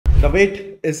The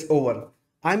wait is over.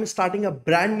 I'm starting a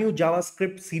brand new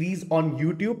JavaScript series on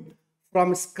YouTube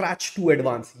from scratch to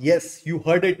advance. Yes, you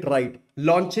heard it right.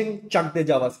 Launching Chakde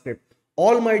Javascript.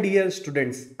 All my dear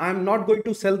students, I'm not going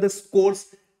to sell this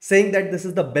course saying that this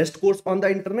is the best course on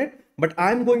the internet, but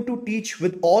I'm going to teach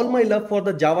with all my love for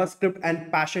the JavaScript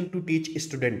and passion to teach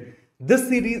student. This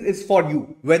series is for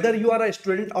you, whether you are a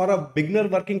student or a beginner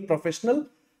working professional.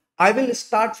 I will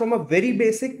start from a very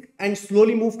basic and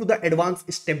slowly move to the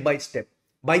advanced step by step.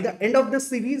 By the end of this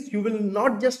series, you will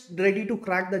not just ready to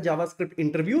crack the JavaScript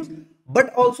interviews,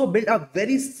 but also build a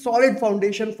very solid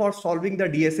foundation for solving the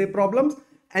DSA problems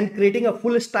and creating a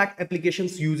full stack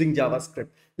applications using JavaScript.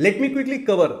 Let me quickly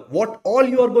cover what all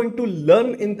you are going to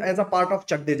learn as a part of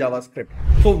Chakde JavaScript.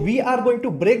 So we are going to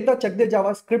break the Chakde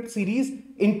JavaScript series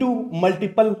into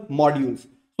multiple modules.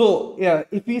 So yeah,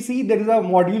 if we see there is a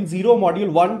module 0,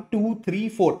 module 1, 2, 3,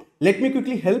 4. Let me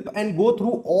quickly help and go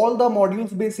through all the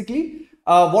modules basically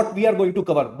what we are going to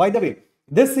cover. By the way,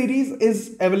 this series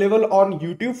is available on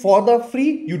YouTube for the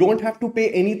free. You don't have to pay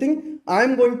anything.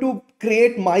 I'm going to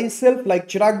create myself like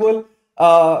Chirag Goel.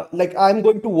 Like I'm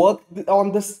going to work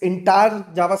on this entire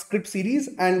JavaScript series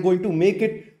and going to make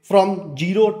it from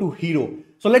zero to hero.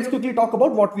 So let's quickly talk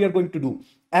about what we are going to do.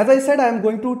 As I said, I'm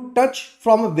going to touch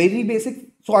from a very basic.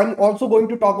 So I'm also going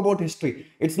to talk about history.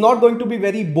 It's not going to be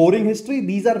very boring history.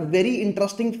 These are very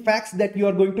interesting facts that you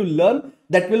are going to learn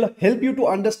that will help you to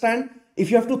understand if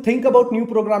you have to think about new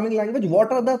programming language,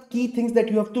 what are the key things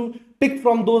that you have to pick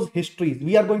from those histories.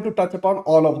 We are going to touch upon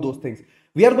all of those things.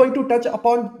 We are going to touch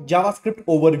upon JavaScript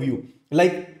overview,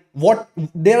 like what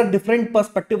there are different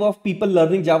perspective of people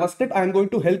learning JavaScript. I am going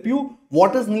to help you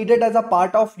what is needed as a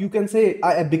part of, you can say,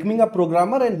 becoming a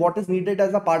programmer and what is needed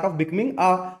as a part of becoming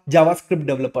a JavaScript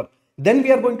developer. Then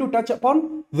we are going to touch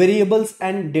upon variables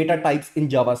and data types in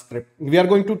JavaScript. We are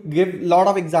going to give a lot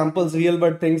of examples, real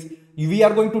world things. We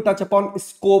are going to touch upon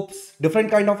scopes,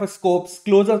 different kind of scopes,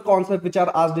 closure concepts which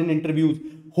are asked in interviews,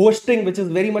 hosting, which is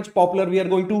very much popular.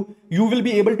 You will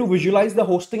be able to visualize the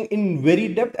hosting in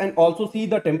very depth and also see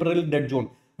the temporal dead zone.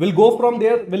 We'll go from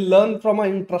there. We'll learn from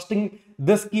an interesting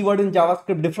this keyword in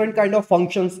JavaScript, different kind of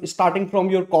functions, starting from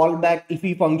your callback,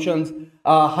 ify functions,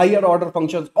 higher order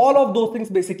functions, all of those things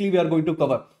basically we are going to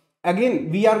cover. Again,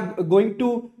 we are going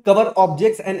to cover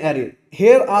objects and array.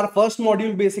 Here our first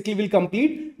module basically will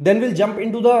complete. Then we'll jump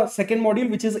into the second module,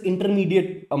 which is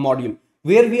intermediate module,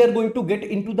 where we are going to get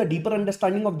into the deeper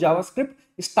understanding of JavaScript,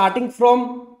 starting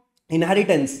from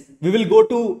inheritance. We will go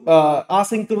to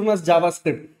asynchronous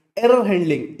JavaScript, error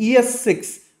handling,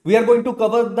 ES6. We are going to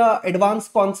cover the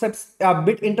advanced concepts, a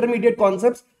bit intermediate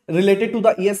concepts related to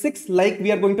the ES6, like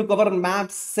we are going to cover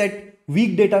maps, set,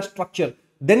 weak data structure.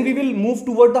 Then we will move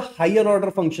toward the higher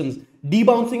order functions.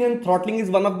 Debouncing and throttling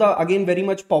is one of the, again, very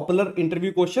much popular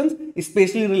interview questions,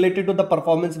 especially related to the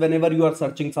performance whenever you are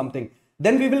searching something.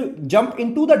 Then we will jump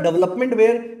into the development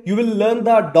where you will learn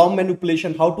the DOM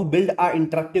manipulation, how to build an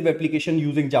interactive application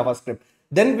using JavaScript.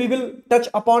 Then we will touch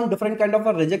upon different kind of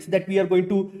regex that we are going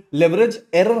to leverage,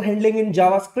 error handling in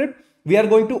JavaScript. We are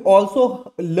going to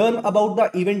also learn about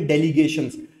the event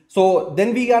delegations. So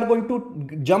then we are going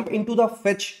to jump into the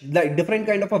fetch, like different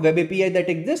kind of a web API that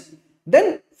exists.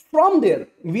 Then from there,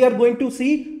 we are going to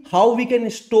see how we can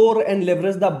store and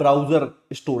leverage the browser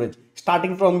storage,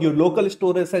 starting from your local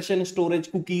storage, session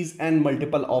storage, cookies, and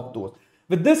multiple of those.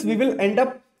 With this, we will end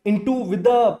up with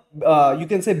the, you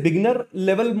can say, beginner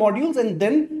level modules. And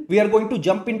then we are going to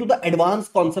jump into the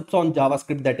advanced concepts on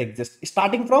JavaScript that exist,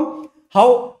 starting from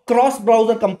how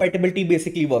cross-browser compatibility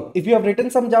basically works. If you have written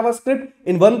some JavaScript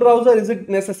in one browser, is it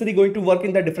necessary going to work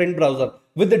in the different browser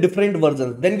with the different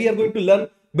versions? Then we are going to learn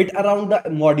bit around the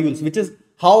modules, which is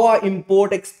how I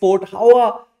import, export,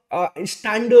 how a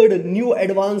standard new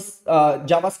advanced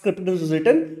JavaScript is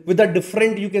written with the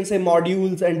different, you can say,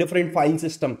 modules and different file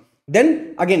system.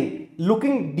 Then again,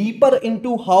 looking deeper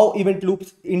into how event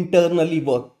loops internally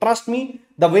work. Trust me,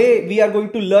 the way we are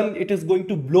going to learn, it is going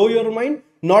to blow your mind.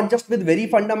 Not just with very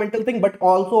fundamental thing, but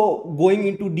also going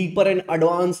into deeper and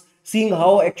advanced, seeing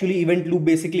how actually event loop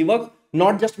basically works.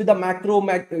 Not just with the macro,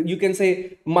 you can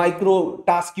say micro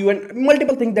task queue and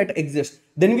multiple things that exist.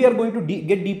 Then we are going to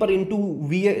get deeper into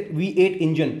V8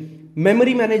 engine,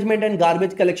 memory management and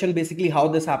garbage collection, basically how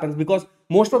this happens. Because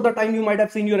most of the time you might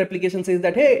have seen your application says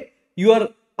that, hey, you are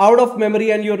out of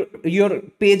memory and your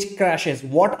page crashes.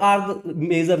 What are the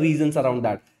major reasons around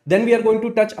that? Then we are going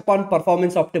to touch upon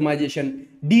performance optimization,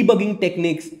 debugging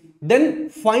techniques. Then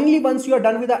finally, once you are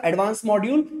done with the advanced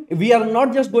module, we are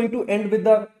not just going to end with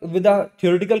the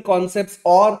theoretical concepts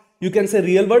or you can say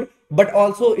real world, but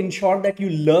also ensure that you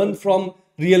learn from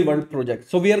real world projects.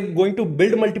 So we are going to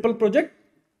build multiple projects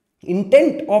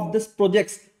Intent of this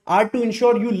projects are to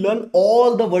ensure you learn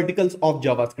all the verticals of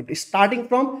JavaScript, starting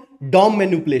from DOM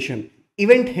manipulation,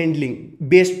 event handling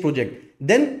based project.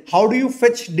 Then how do you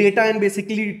fetch data and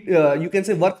basically you can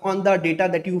say work on the data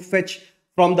that you fetch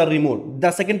from the remote.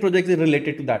 The second project is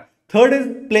related to that. Third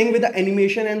is playing with the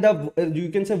animation and the you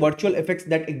can say virtual effects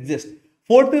that exist.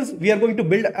 Fourth is we are going to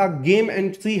build a game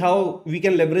and see how we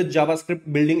can leverage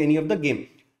JavaScript building any of the game.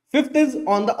 Fifth is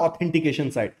on the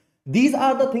authentication side. These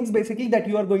are the things basically that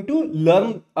you are going to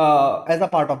learn as a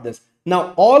part of this.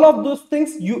 Now, all of those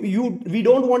things we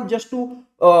don't want just to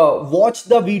watch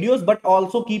the videos, but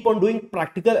also keep on doing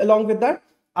practical along with that.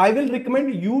 I will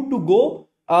recommend you to go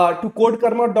to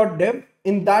KodeKarma.dev.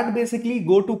 In that, basically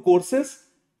go to courses,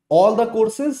 all the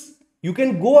courses. You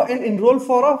can go and enroll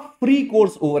for a free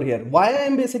course over here. Why I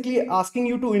am basically asking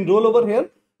you to enroll over here?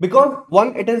 Because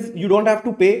one, it is you don't have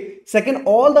to pay. Second,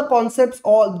 all the concepts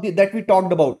that we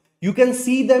talked about, you can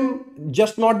see them,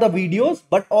 just not the videos,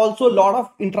 but also a lot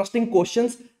of interesting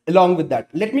questions along with that.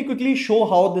 Let me quickly show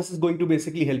how this is going to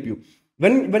basically help you.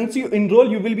 Once you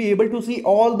enroll, you will be able to see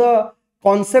all the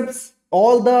concepts,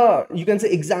 all the you can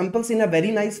say examples in a very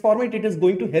nice format. It is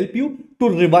going to help you to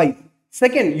revise.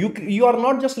 Second, you are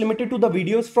not just limited to the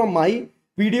videos from my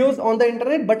videos on the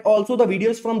internet, but also the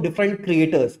videos from different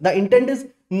creators. The intent is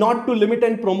not to limit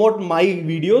and promote my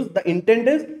videos. The intent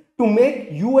is to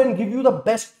make you and give you the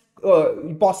best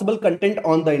possible content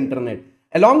on the internet.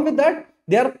 Along with that,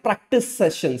 there are practice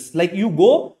sessions. Like you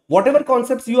go, whatever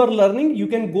concepts you are learning, you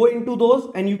can go into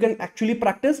those and you can actually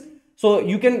practice. So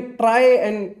you can try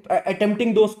and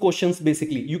attempting those questions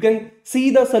basically. You can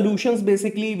see the solutions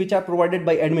basically which are provided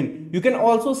by admin. You can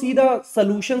also see the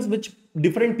solutions which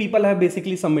different people have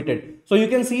basically submitted. So you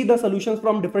can see the solutions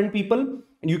from different people.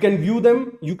 You can view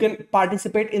them. You can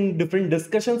participate in different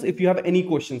discussions if you have any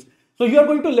questions. So you are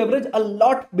going to leverage a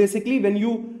lot basically when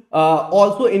you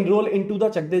also enroll into the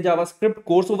Chakde JavaScript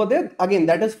course over there. Again,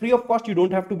 that is free of cost. You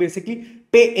don't have to basically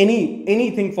pay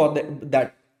anything for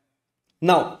that.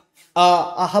 Now,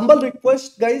 a humble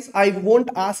request, guys. I won't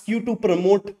ask you to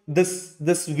promote this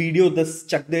video, this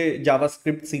Chakde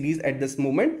JavaScript series at this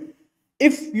moment.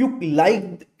 If you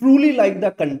truly like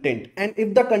the content, and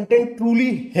if the content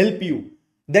truly help you,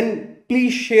 then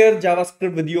please share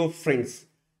JavaScript with your friends.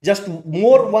 Just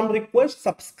one request: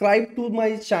 subscribe to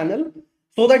my channel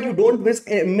so that you don't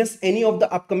miss any of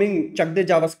the upcoming Chakde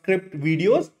JavaScript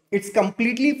videos. It's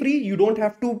completely free. You don't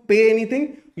have to pay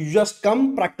anything. You just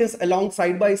come practice along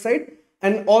side by side.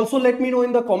 And also let me know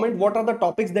in the comment what are the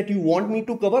topics that you want me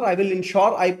to cover. I will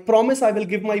ensure, I promise I will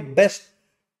give my best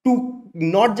to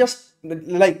not just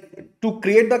like to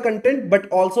create the content, but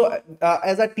also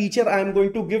as a teacher, I am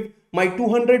going to give my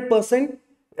 200%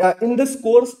 in this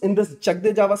course, in this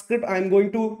Chakde JavaScript. I am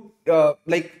going to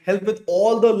help with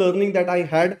all the learning that I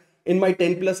had in my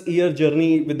 10+ year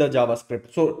journey with the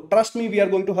JavaScript. So trust me, we are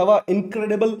going to have an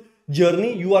incredible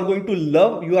journey. You are going to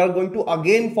love, you are going to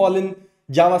again fall in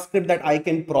JavaScript, that I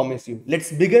can promise you.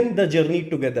 Let's begin the journey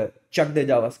together. Chakde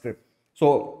JavaScript.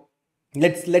 So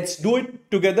let's do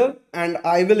it together, and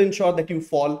I will ensure that you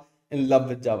fall in love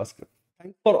with JavaScript.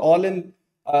 Thanks for all in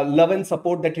love and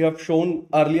support that you have shown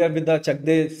earlier with the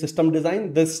Chakde system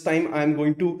design. This time I am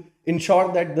going to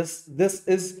ensure that this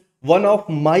is one of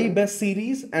my best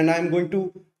series, and I am going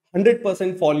to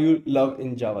 100% fall you love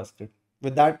in JavaScript.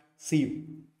 With that, see you.